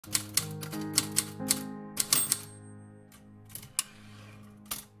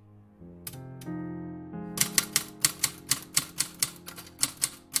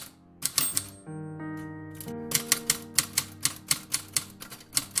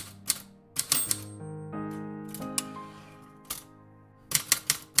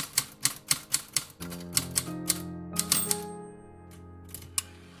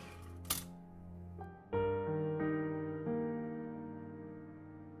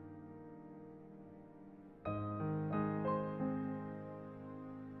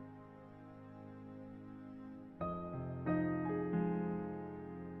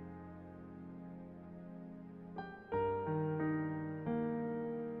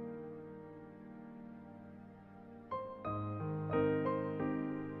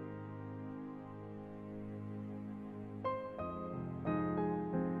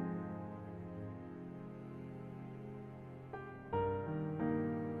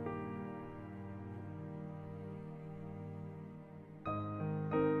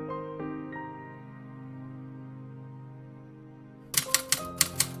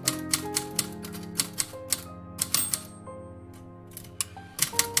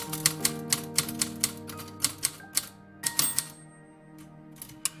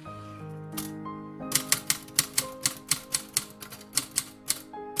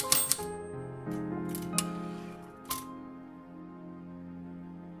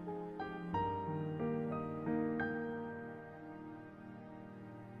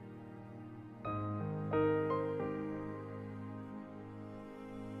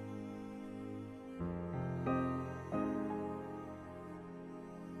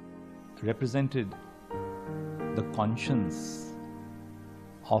Represented the conscience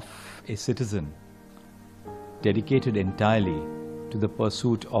of a citizen dedicated entirely to the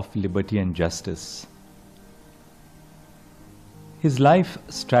pursuit of liberty and justice. His life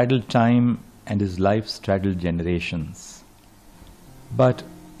straddled time and his life straddled generations. But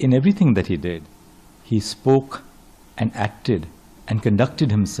in everything that he did, he spoke and acted and conducted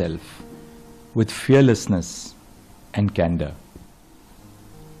himself with fearlessness and candor.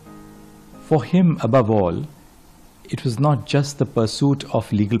 For him, above all, it was not just the pursuit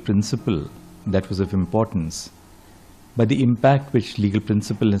of legal principle that was of importance, but the impact which legal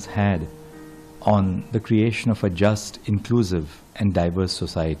principle has had on the creation of a just, inclusive, and diverse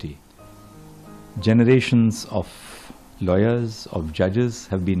society. Generations of lawyers, of judges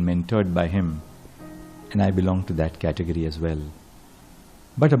have been mentored by him, and I belong to that category as well.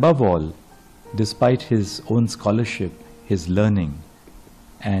 But above all, despite his own scholarship, his learning,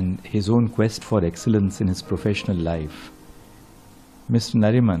 and his own quest for excellence in his professional life, Mr.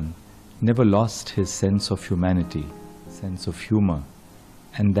 Nariman never lost his sense of humanity, sense of humor,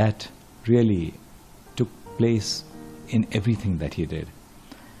 and that really took place in everything that he did.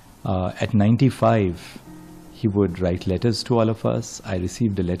 At 95, he would write letters to all of us. I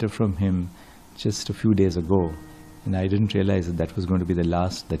received a letter from him just a few days ago, and I didn't realize that that was going to be the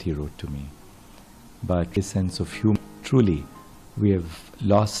last that he wrote to me. But his sense of humor, truly, we have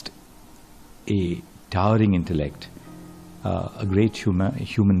lost a towering intellect, a great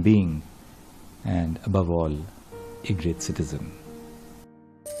human being, and above all, a great citizen.